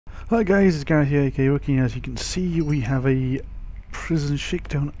Hi guys, it's Gareth here, aka Wookie. As you can see, we have a prison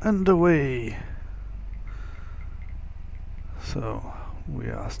shakedown underway. So, we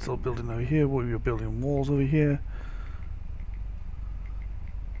are still building over here, we are building walls over here.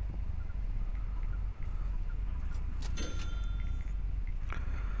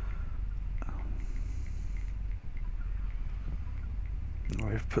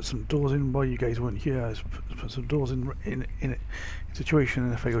 I've put some doors in while you guys weren't here. I've put some doors in a situation,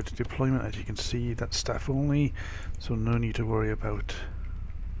 and if I go to deployment, as you can see, that's staff only, so no need to worry about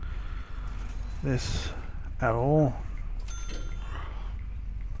this at all.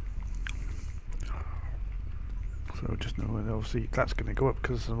 So just know that obviously that's going to go up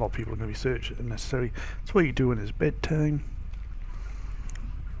because a lot of people are going to be searching unnecessary. That's what you do when it's bedtime.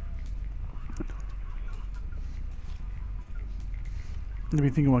 Let me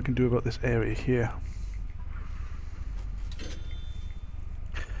think of what I can do about this area here.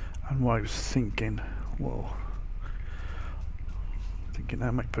 And what I was thinking, well, thinking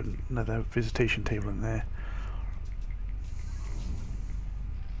I might put another visitation table in there.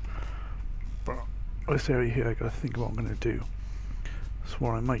 But this area here, I got to think of what I'm going to do. So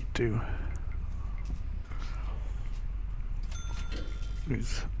what I might do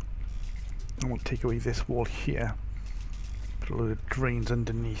is I want to take away this wall here. Put a load of drains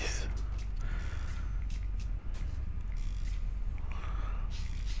underneath.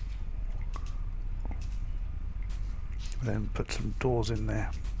 Then put some doors in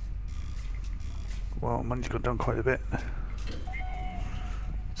there. Well, money's gone down quite a bit.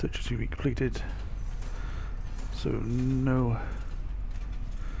 Search is to be completed. So no.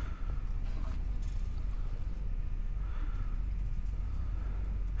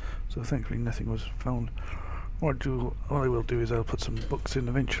 So thankfully nothing was found. What I will do is I'll put some books in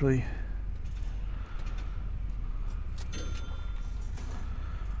eventually.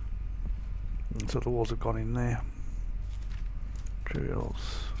 And so the walls have gone in there.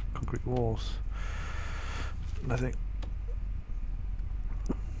 Materials, concrete walls. Nothing.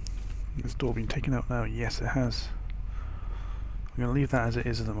 Has this door been taken out now? Yes, it has. I'm going to leave that as it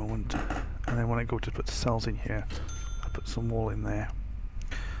is at the moment. And then when I go to put cells in here, I put some wall in there.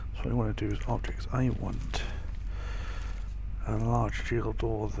 So what I want to do is objects. I want a large jail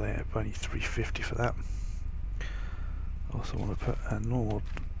door there, but I need 350 for that. I also want to put a normal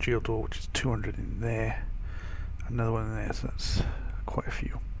jail door, which is 200 in there. Another one in there, so that's quite a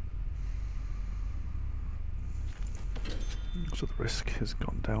few. So the risk has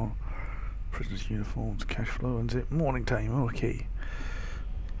gone down. Prisoners' uniforms, cash flow, and it morning time. Okay.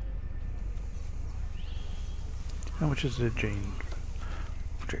 How much is the drain?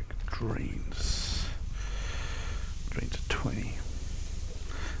 Object drains. Drains are 20.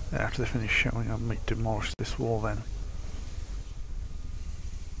 After they finish showing, I might demolish this wall then.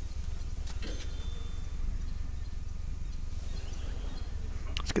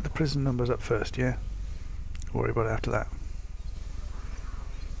 Let's get the prison numbers up first, yeah? Don't worry about it after that.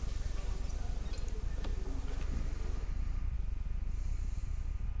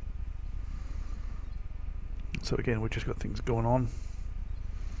 So again, we've just got things going on.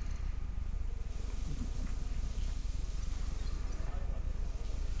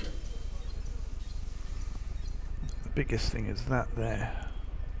 The biggest thing is that there.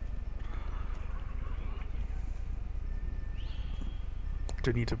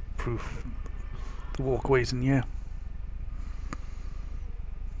 Do need to proof the walkways in here.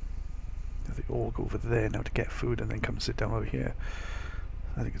 They all go over there now to get food and then come sit down over here.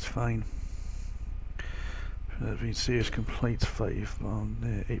 I think it's fine. There's been serious complaints, 5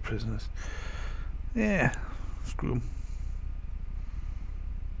 on 8 prisoners. Yeah, screw them.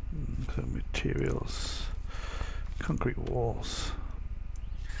 So materials, concrete walls.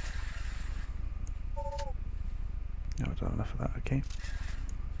 No, I don't have enough of that, okay.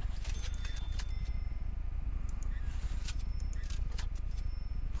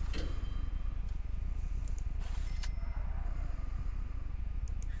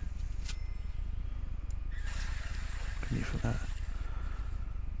 For that.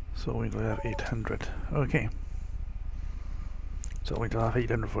 So we're going to have 800. Okay. So we're going to have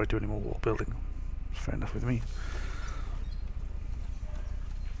 800 before I do any more wall building. Fair enough with me.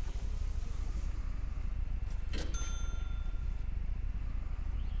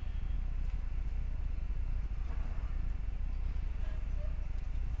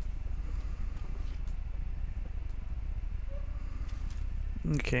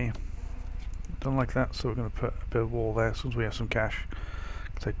 Okay. Don't like that, so we're going to put a bit of wall there as soon as we have some cash,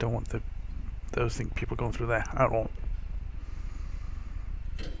 because I don't want those people going through there at all.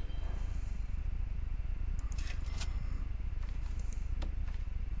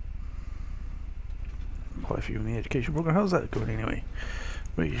 quite a few in the education program. How's that going anyway?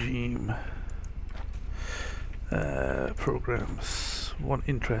 Regime. Programs. One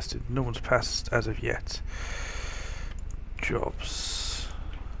interested. No one's passed as of yet. Jobs.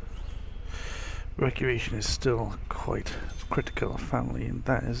 Recreation is still quite critical. Family, and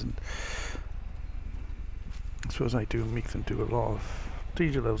that isn't. I suppose I do make them do a lot of.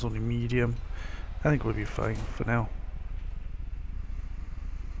 Danger level's only medium. I think we'll be fine for now.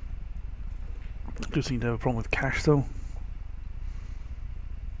 I do seem to have a problem with cash though.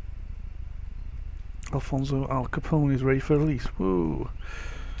 Alfonso Al Capone is ready for release. Whoa!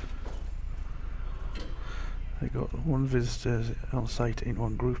 I got one visitor on site in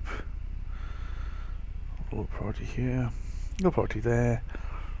one group. Low party here. Low party there.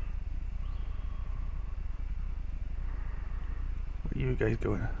 Where are you guys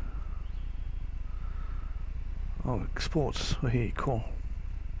going? Oh, sports. Oh, hey, cool.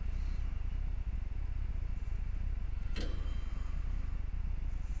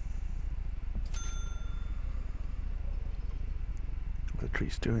 The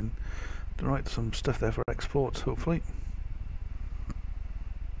tree's doing right, some stuff there for exports, hopefully.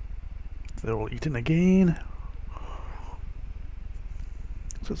 They're all eating again.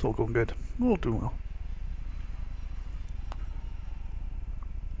 So it's all going good. We're all doing well.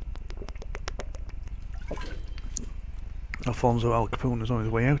 Alfonso Al Capone is on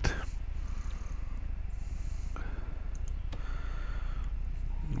his way out.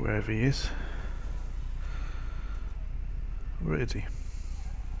 Wherever he is. Where is he?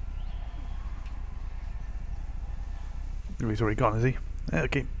 Oh, he's already gone, is he?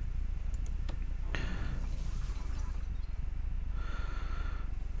 Okay.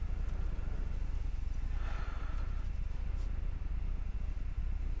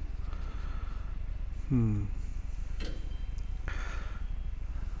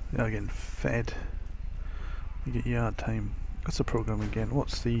 They are getting fed. We get yard time. What's the program again?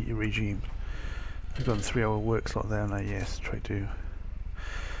 What's the regime? I've got a 3-hour work slot there now. Yes, try to.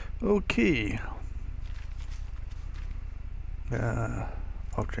 Okay.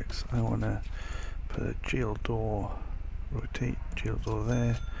 Objects. I want to put a jail door, rotate jail door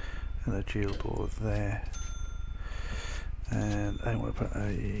there, and a jail door there. And I want to put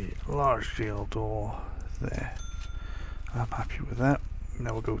a large jail door there. I'm happy with that.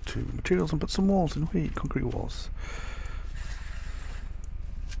 Now we'll go to materials and put some walls in. Wait, concrete walls.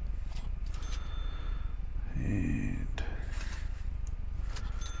 And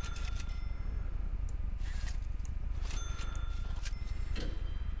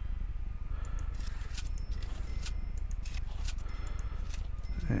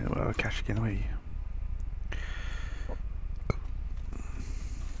well, cash again away.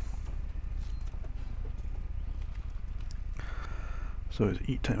 So it's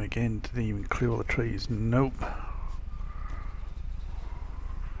eat time again. Did they even clear all the trays? Nope.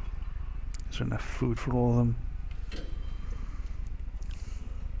 Is there enough food for all of them?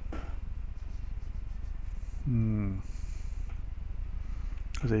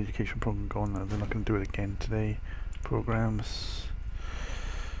 Is the education program gone now? They're not going to do it again today. Programs.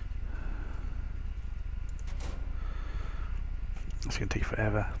 It's going to take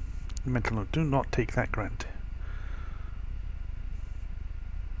forever. Mental note, do not take that grant.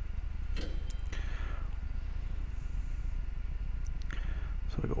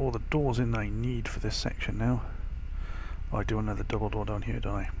 So I've got all the doors in that I need for this section now. Oh, I do another double door down here,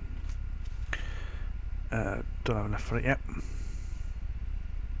 don't I? Don't have enough for it yet.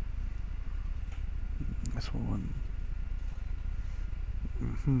 This one.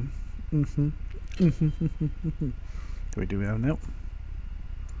 What do we have now?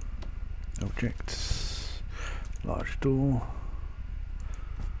 Objects. Large door.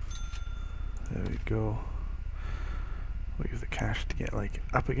 There we go. Wait for the cash to get like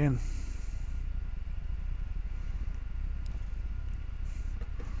up again.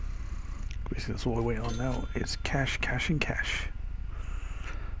 Basically that's all we're waiting on now. It's cash, cash and cash.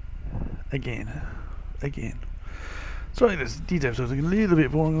 Again. Sorry, this details are a little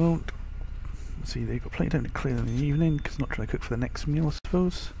bit boring. Let's see, they've got plenty of time to clear them in the evening because I'm not trying to cook for the next meal, I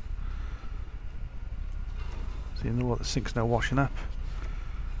suppose. So you know what, the sink's now washing up.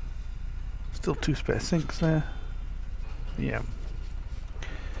 Still 2 spare sinks there. Yeah.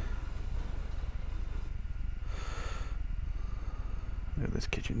 Look at this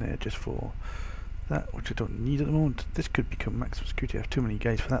kitchen there just for that, which I don't need at the moment. This could become maximum security. I have too many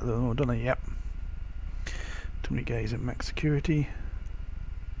guys for that though, don't I? Yep. Too many guys at max security.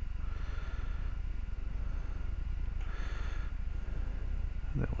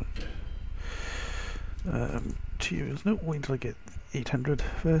 That one. Materials. No, wait until I get 800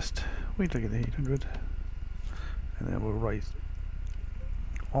 first. Wait until I get the 800. and then we'll right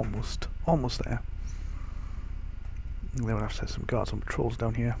almost there. And then we'll have to set some guards and patrols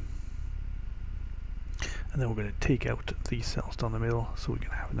down here. And then we're going to take out these cells down the middle so we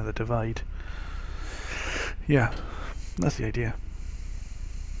can have another divide. Yeah, that's the idea.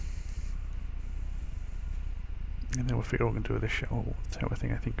 And then we'll figure out what we're going to do with this shell tower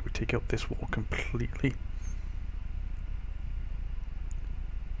thing. I think we take out this wall completely.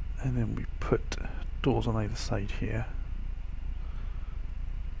 And then we put doors on either side here.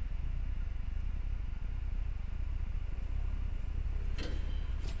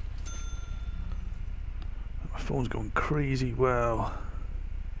 My phone's going crazy. Well,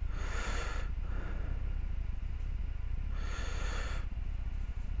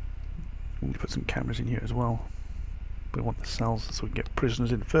 we need to put some cameras in here as well. We want the cells so we can get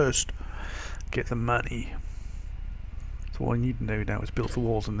prisoners in first. Get the money. So what I need to do now is build the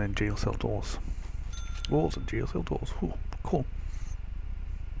walls and then jail cell doors. Walls and jail cell doors. Ooh, cool.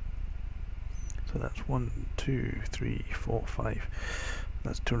 So that's 1, 2, 3, 4, 5.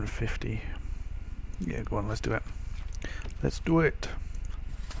 That's 250. Yeah, go on, let's do it. Let's do it.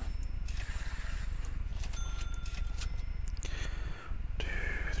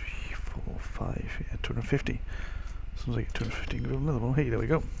 Yeah, 250. As soon as I get 250, I can build another one. Hey, there we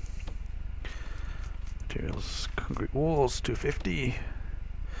go. Materials, concrete walls, 250.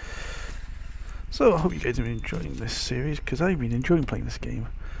 So I hope you guys have been enjoying this series, because I've been enjoying playing this game.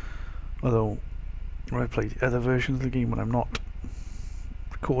 Although, when I played the other versions of the game when I'm not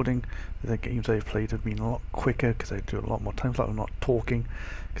recording, the games I've played have been a lot quicker, because I do a lot more times like I'm not talking.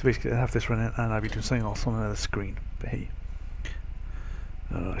 Because basically I have this running and I'll be doing something else on another screen. But hey,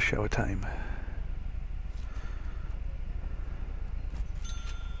 shower time.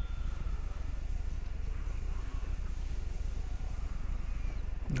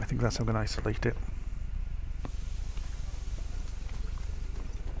 I think that's how I'm going to isolate it.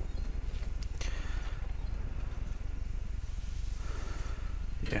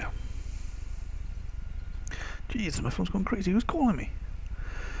 Yeah. Jeez, my phone's going crazy. Who's calling me?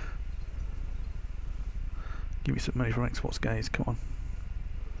 Give me some money from Xbox, guys. Come on.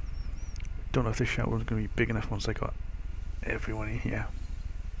 Don't know if this shower is going to be big enough once I got everyone in here.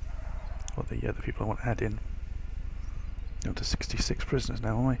 Or the other people I want to add in. Down to 66 prisoners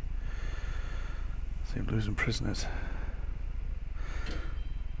now, am I? So I'm losing prisoners.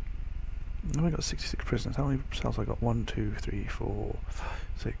 Now I got 66 prisoners. How many cells I got? 1, 2, 3, 4, 5,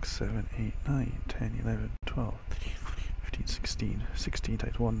 6, 7, 8, 9, 10, 11, 12, 13, 14, 15, 16. 16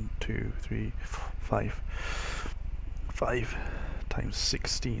 times 1, 2, 3, 4, 5. 5 times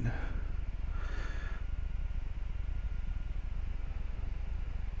 16.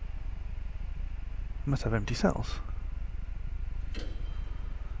 I must have empty cells.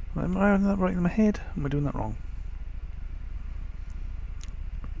 Am I having that right in my head? Am I doing that wrong?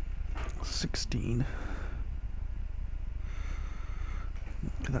 16.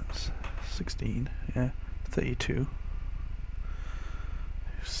 That's 16, yeah. 32.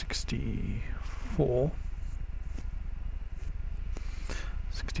 64.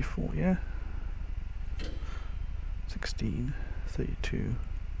 64, yeah. 16, 32.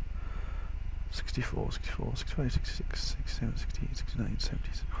 64, 64, 65, 66, 67, 68, 69, 70,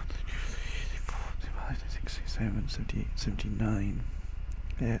 67, 78, 79.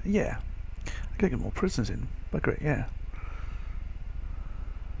 Yeah. I gotta get more prisoners in. But great, yeah.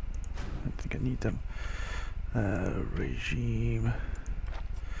 I don't think I need them. Regime.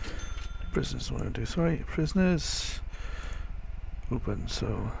 Prisoners, what do I do? Sorry, prisoners. Open,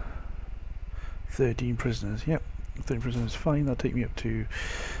 so 13 prisoners. Yep, 13 prisoners, fine. That'll take me up to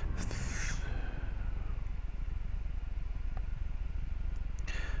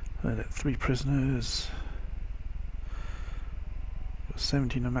 3 prisoners.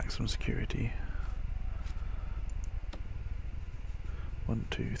 17 on maximum security. 1,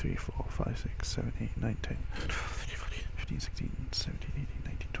 2, 3, 4, 5, 6, 7, 8, 9, 10, 12, 13, 14, 15, 16, 17, 18,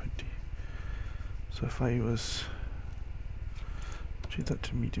 19, 20. So if I was change that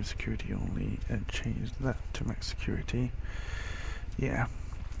to medium security only and change that to max security, yeah,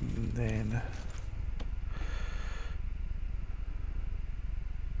 and then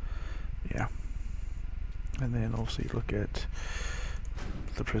yeah, and then obviously look at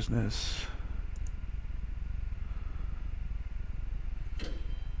the prisoners.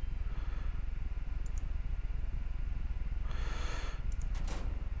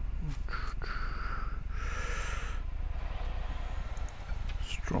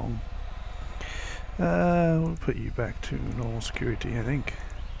 Strong. We'll put you back to normal security, I think.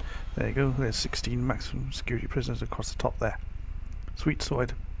 There you go, there's 16 maximum security prisoners across the top there. Sweet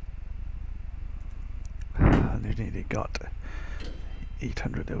sword. And we've nearly got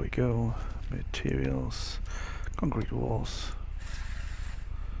 800, there we go. Materials, concrete walls.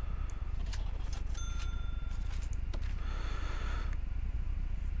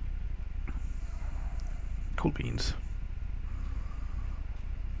 Cool beans.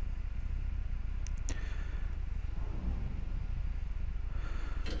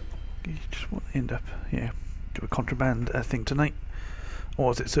 You just want to end up here. Do a contraband thing tonight.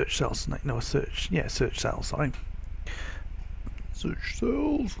 Or is it search cells tonight? No, search. Yeah, search cells, sorry. Search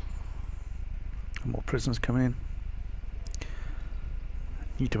cells. More prisoners coming in.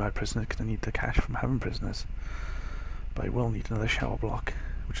 Need to add prisoners because I need the cash from having prisoners. But I will need another shower block,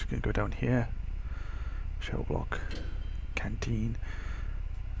 which is going to go down here. Shower block, canteen,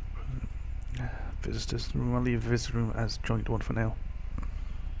 visitors room. I'll leave the visitor room as joint one for now.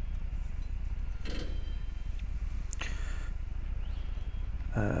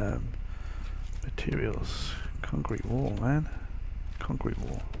 Materials, concrete wall, man, concrete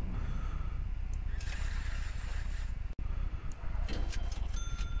wall.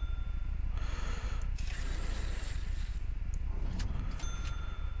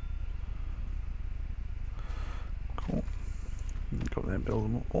 Cool. Go there and build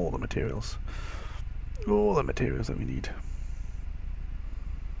them all the materials that we need.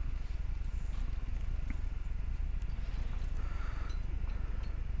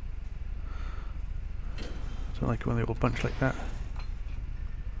 So like when they all bunch like that.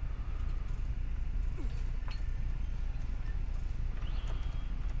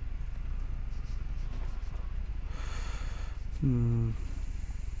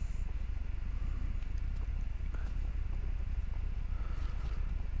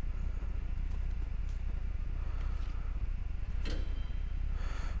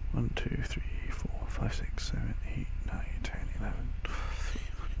 One, 2, 3, 4, 5, 6, 7, 8, 9, 10, 11, 12,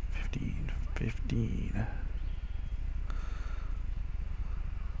 15, 15.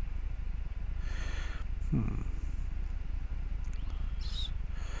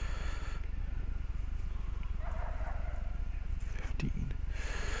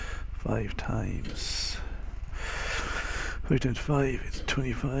 Five times 5 it's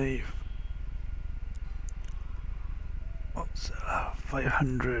 25. What's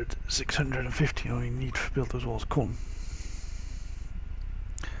 500, 650 all you need to build those walls. Cool.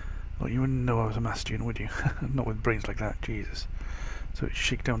 Well, you wouldn't know I was a math student, would you? Not with brains like that, Jesus. So it's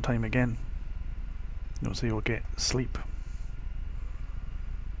shakedown time again. So you'll get sleep.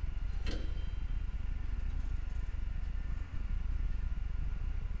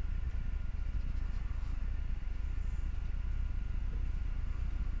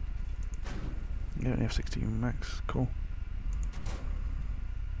 Yeah, F16 max, cool.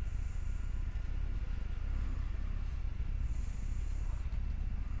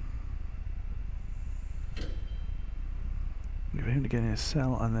 We're going to get in a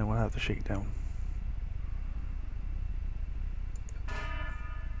cell and then we'll have the shakedown.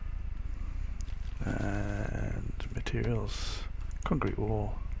 And materials, concrete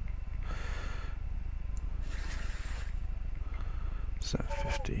wall.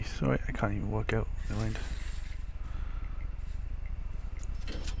 750. Sorry, I can't even work out. Never mind.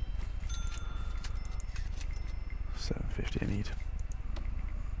 $750 I need.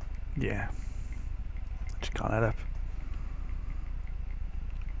 Yeah. Just can't add up.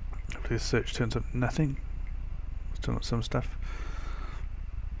 Hopefully the search turns up nothing. Still not some stuff.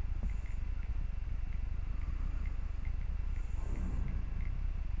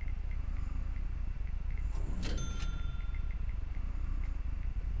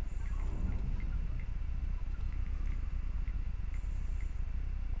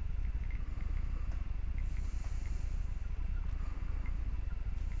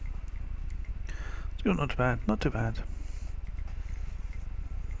 Still not too bad, not too bad.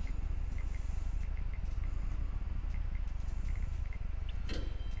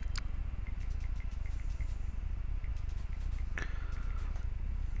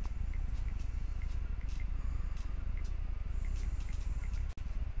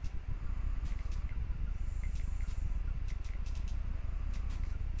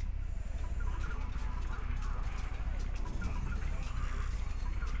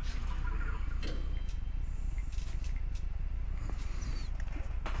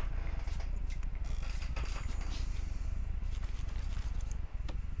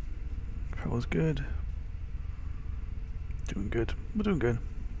 Was good. Doing good. We're doing good.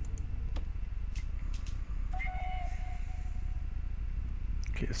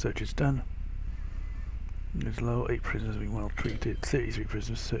 Okay, the search is done. There's low 8 prisoners being well treated. 33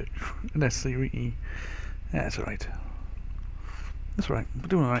 prisoners search. Unnecessary. That's alright. That's alright. We're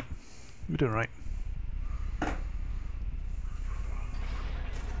doing alright. We're doing alright.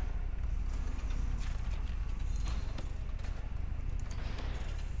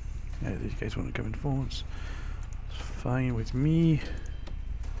 These guys want to come in forwards. It's fine with me.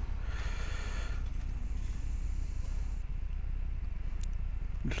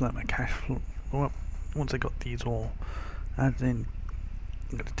 Just let my cash flow up. Once I got these all added in,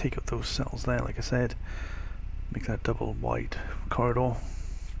 I'm going to take up those cells there, like I said, make that double wide corridor,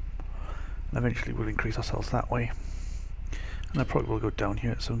 and eventually we'll increase our cells that way. And I probably will go down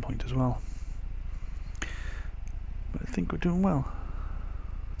here at some point as well. But I think we're doing well.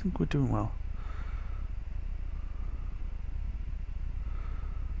 I think we're doing well.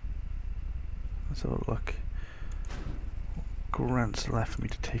 Let's have a look. What grants are left for me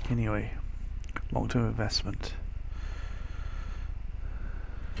to take anyway? Long-term investment.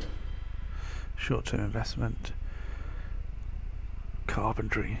 Short-term investment.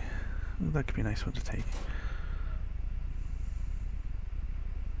 Carpentry. Oh, that could be a nice one to take.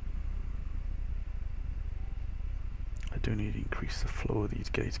 I do need to increase the flow of these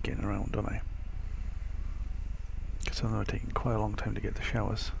guys getting around, don't I? Because some of them are taking quite a long time to get the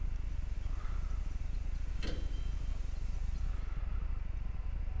showers.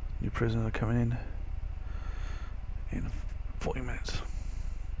 New prisoners are coming in 40 minutes.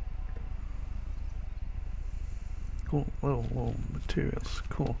 Cool, little materials,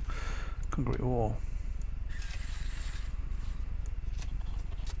 cool. Concrete wall.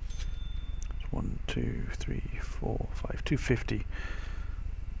 1, 2, 3, 4, 5, 250.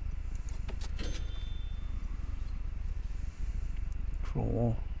 For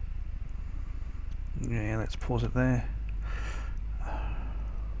wall. Yeah, let's pause it there.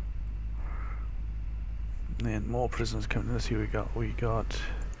 And more prisoners coming. Let's see what we got. We got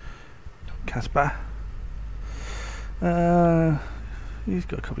Caspar. He's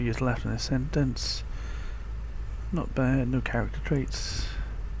got a couple of years left in his sentence. Not bad. No character traits.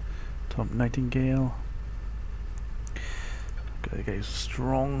 Tom Nightingale. Got a guy who's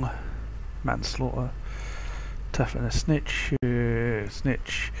strong. Manslaughter. Tough and a snitch.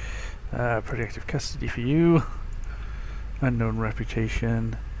 Snitch. Protective custody for you. Unknown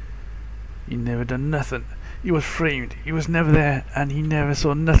reputation. He never done nothing. He was framed. He was never there, and he never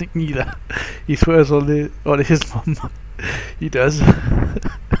saw nothing either. He swears on his mum. He does.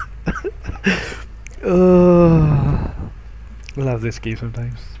 Oh, love this game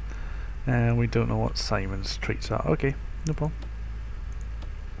sometimes. And we don't know what Simon's traits are. Okay, no problem.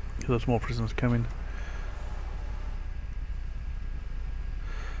 There's more prisoners coming.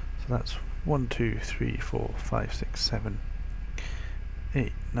 So that's 1, 2, 3, 4, 5, 6, 7,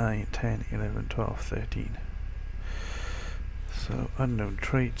 8, 9, 10, 11, 12, 13. So unknown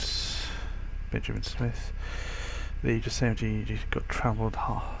traits. Benjamin Smith. The age of 17, he got trampled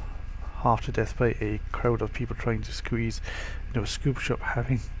half to death by a crowd of people trying to squeeze into a scoop shop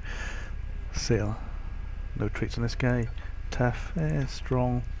having sale. No traits on this guy. Tough,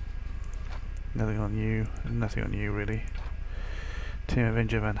 strong. Nothing on you. Nothing on you really. Tim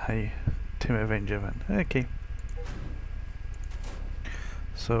Avenger Van. Hey, Tim Avenger Van. Okay.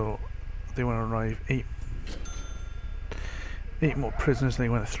 So they want to arrive 8 more prisoners they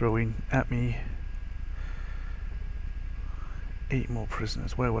want to throw in at me. 8 more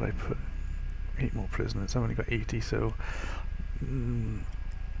prisoners. Where would I put 8 more prisoners? I've only got 80, so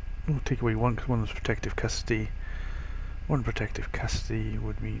we'll take away 1 because 1 was protective custody. 1 protective custody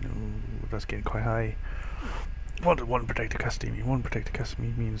would mean, oh, that's getting quite high. What did 1 protective custody mean? 1 protective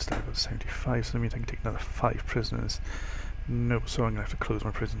custody means that I've got 75, so that means I can take another 5 prisoners. Nope, so I'm going to have to close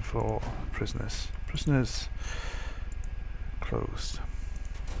my prison for prisoners. Prisoners closed.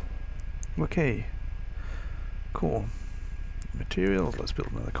 Okay, cool. Materials, let's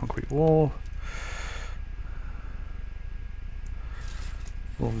build another concrete wall.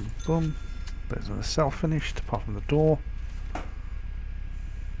 Boom, boom. There's another cell finished, apart from the door.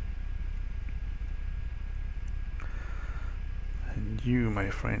 And you,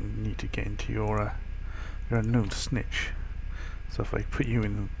 my friend, need to get into your unknown snitch. So if I put you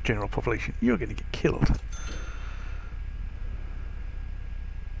in the general population, you're going to get killed.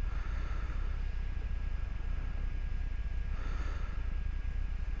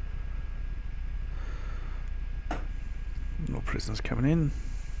 More prisoners coming in.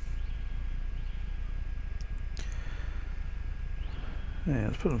 Yeah,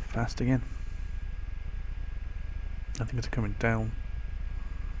 let's put them fast again. I think it's coming down.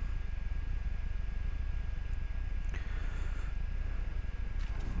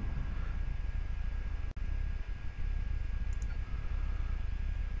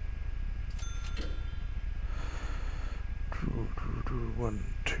 One,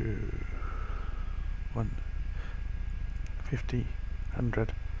 two, 1, 50,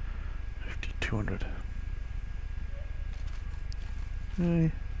 100, 50, 200.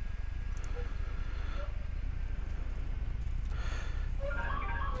 Okay.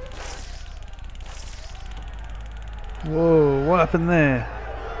 Whoa, what happened there?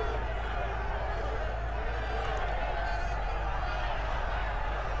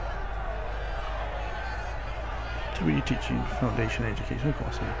 Should be teaching foundation education, of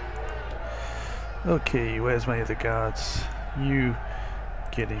course, yeah. Okay, where's my other guards? You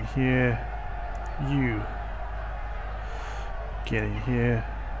get in here. You get in here.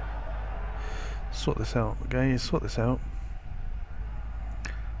 Sort this out, guys, sort this out.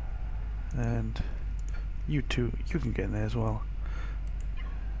 And you two, you can get in there as well.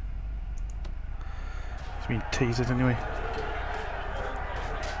 It's been teased anyway.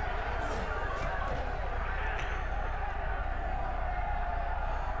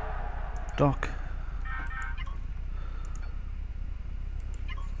 Doc.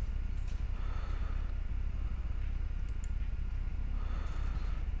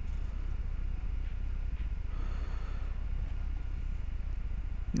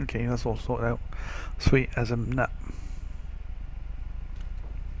 Okay, that's all sorted out. Sweet as a nut.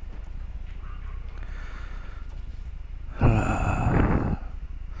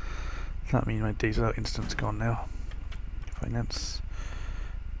 That means my days without instant's gone now. Finance.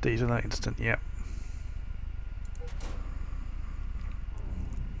 Days without instant, yep.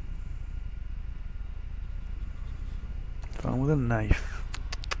 Found with a knife.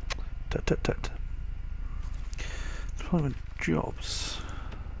 Tut tut tut. Deployment jobs.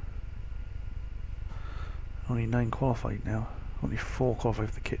 Only 9 qualified now. Only 4 qualified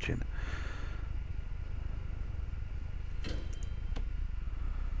for the kitchen.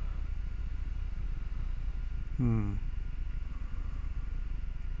 Hmm.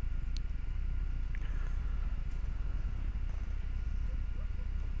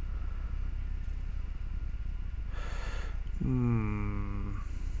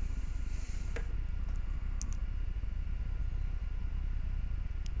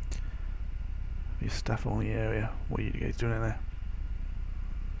 Your staff only area. What are you guys doing in there?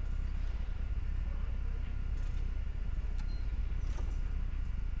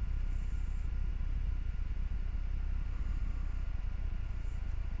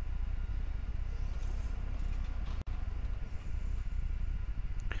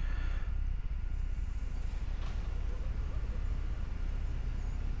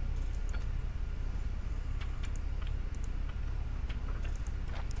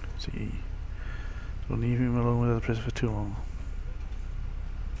 See. Don't leave him alone with the prison for too long.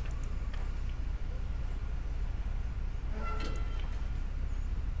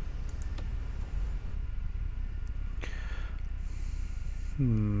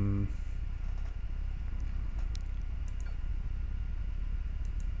 Hmm.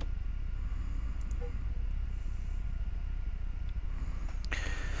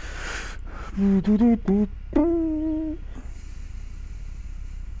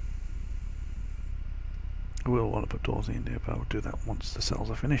 I will want to put doors in there, but I'll do that once the cells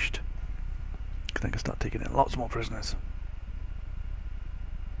are finished. Then I can start taking in lots more prisoners.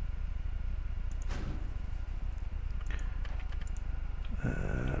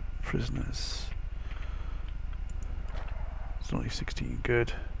 Prisoners. It's only 16,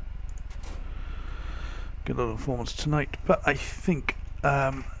 good. Good little performance tonight, but I think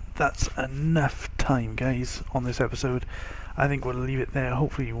that's enough time, guys, on this episode. I think we'll leave it there.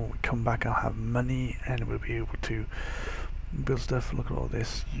 Hopefully when we come back I'll have money and we'll be able to build stuff. Look at all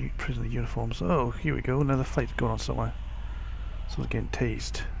this. Prisoner uniforms. Oh, here we go. Another fight going on somewhere. Someone's getting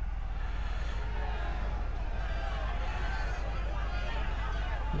tased.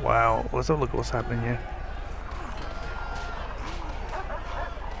 Wow. Let's have a look at what's happening here.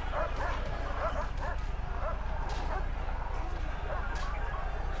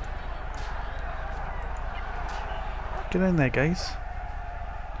 Get in there, guys.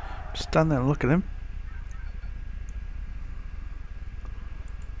 Stand there and look at him.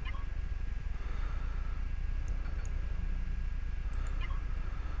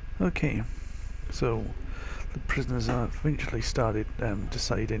 Okay, so the prisoners have eventually started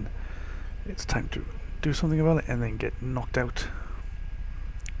deciding it's time to do something about it and then get knocked out,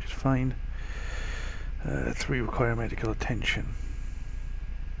 which is fine. 3 require medical attention.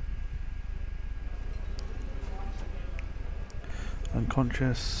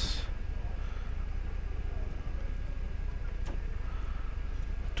 Unconscious.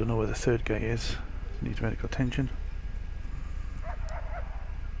 Don't know where the 3rd guy is. Needs medical attention.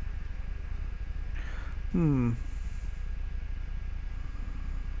 Hmm.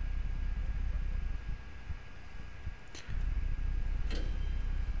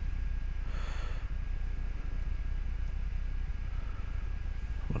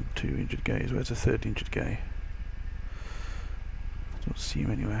 One, 2 injured guys. Where's the 3rd injured guy? Don't see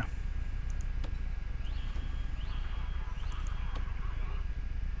him anywhere.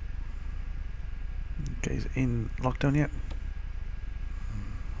 guys in lockdown yet?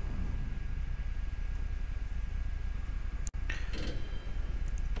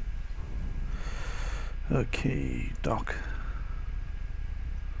 Okay, dock.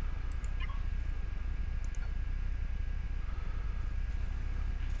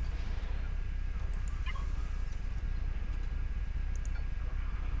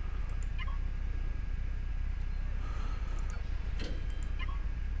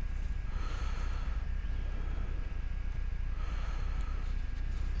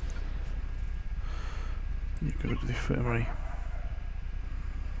 You go to the infirmary.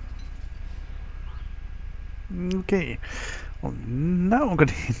 Okay, well now I'm going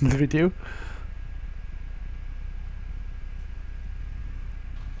to end the video.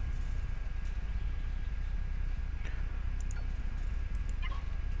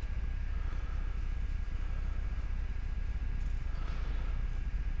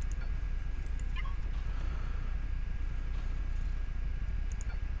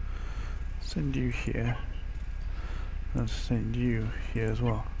 Send you here. And send you here as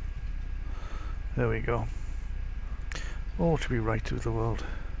well. There we go. All to be right with the world.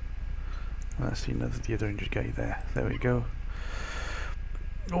 I see another the other injured guy there. There we go.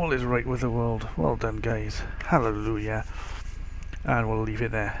 All is right with the world. Well done, guys. Hallelujah. And we'll leave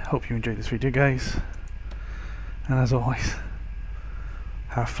it there. Hope you enjoyed this video, guys. And as always,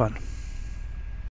 have fun.